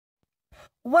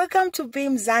Welcome to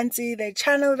Beam Zanti, the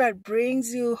channel that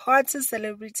brings you hottest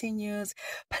celebrity news.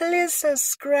 Please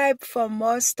subscribe for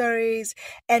more stories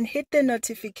and hit the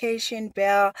notification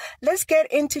bell. Let's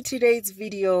get into today's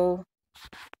video.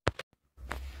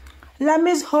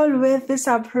 Lamiez Holworth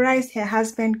surprised her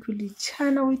husband Khuli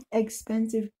Chana with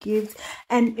expensive gifts,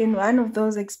 and in one of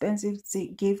those expensive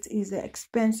gifts is the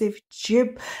expensive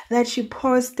Jeep that she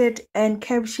posted and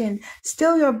captioned,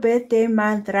 "Still your birthday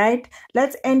month, right?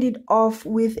 Let's end it off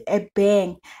with a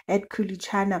bang" at Khuli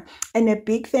Chana. And a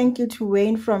big thank you to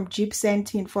Wayne from Jeep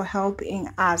Sentin for helping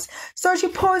us. So she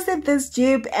posted this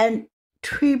Jeep and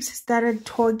tweeps started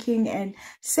talking and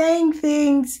saying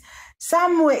things.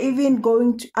 Some were even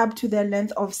going up to the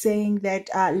length of saying that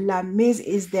Lamiez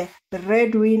is the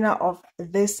breadwinner of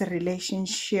this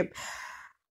relationship.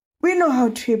 We know how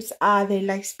trips are, they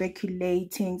like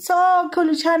speculating. So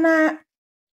Khuli Chana's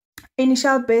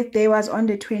initial birthday was on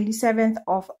the 27th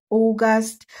of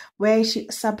August, where she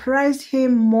surprised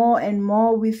him more and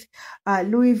more with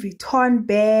Louis Vuitton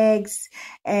bags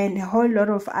and a whole lot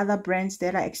of other brands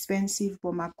that are expensive,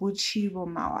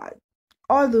 Mak'u,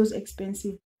 all those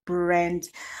expensive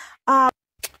brands.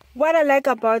 What I like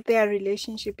about their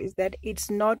relationship is that it's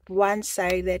not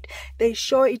one-sided. They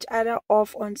show each other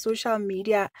off on social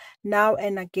media now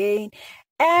and again.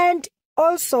 And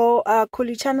also,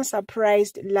 Khuli Chana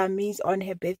surprised Lamiez on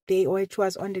her birthday, which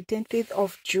was on the 10th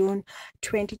of June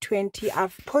 2020.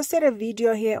 I've posted a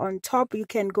video here on top. You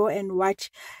can go and watch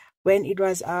when it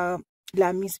was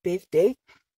Lamiez's birthday.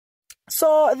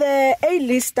 So the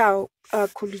A-lister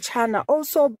Khuli Chana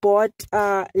also bought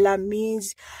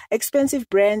Lamiez expensive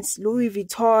brands, Louis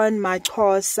Vuitton,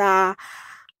 Mak'u,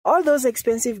 all those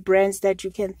expensive brands that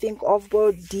you can think of,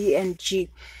 both D and G.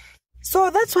 So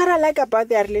that's what I like about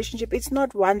their relationship. It's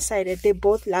not one-sided. They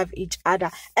both love each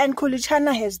other. And Khuli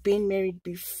Chana has been married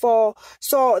before.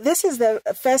 So this is the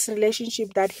first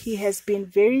relationship that he has been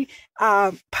very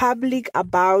public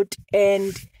about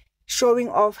and showing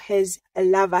off his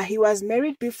lover. He was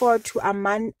married before to a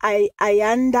man,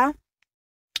 Ayanda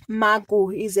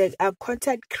Mak'u. He's a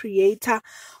content creator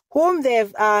whom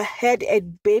they've had a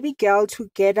baby girl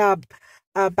together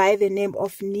by the name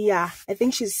of Nia. I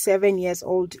think she's 7 years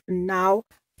old now.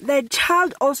 The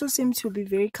child also seems to be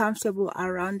very comfortable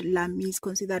around Lamiez,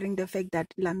 considering the fact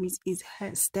that Lamiez is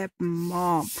her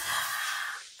stepmom.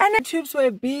 And the troops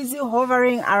were busy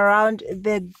hovering around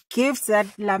the gifts that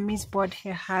Lamiez bought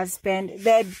her husband.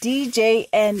 The DJ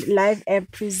and live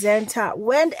app presenter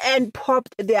went and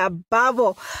popped their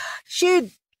bubble.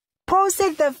 She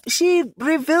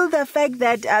revealed the fact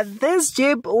that this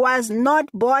Jeep was not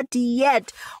bought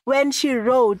yet when she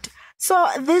wrote. So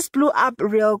this blew up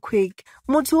real quick.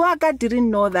 Mutuaka didn't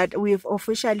know that we've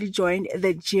officially joined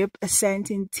the Jeep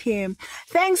Sentin team.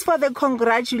 Thanks for the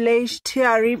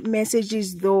congratulatory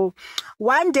messages though.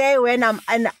 One day when I'm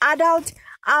an adult,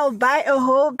 I'll buy a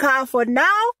whole car. For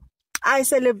now, I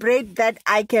celebrate that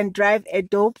I can drive a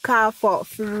dope car for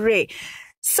free.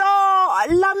 So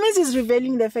Lamiez is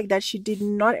revealing the fact that she did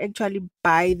not actually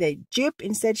buy the Jeep.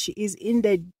 Instead, she is in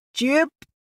the Jeep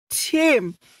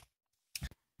team.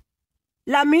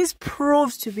 Lamiez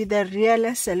proves to be the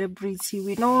real celebrity.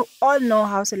 We all know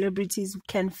how celebrities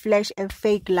can flash a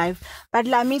fake life, but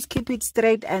Lamiez keep it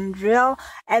straight and real.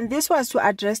 And this was to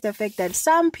address the fact that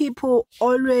some people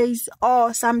always,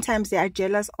 or sometimes, they are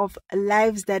jealous of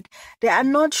lives that they are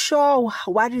not sure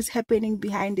what is happening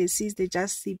behind the scenes. They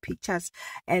just see pictures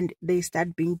and they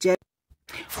start being jealous,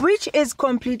 which is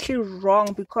completely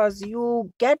wrong, because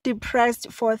you get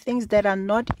depressed for things that are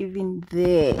not even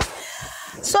there.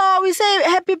 So we say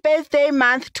happy birthday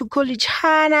month to Khuli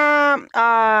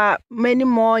Chana, many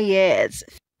more years.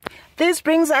 This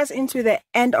brings us into the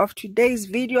end of today's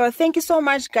video. Thank you so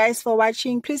much guys for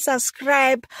watching. Please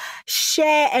subscribe,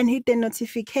 share and hit the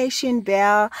notification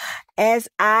bell as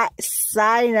I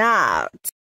sign out.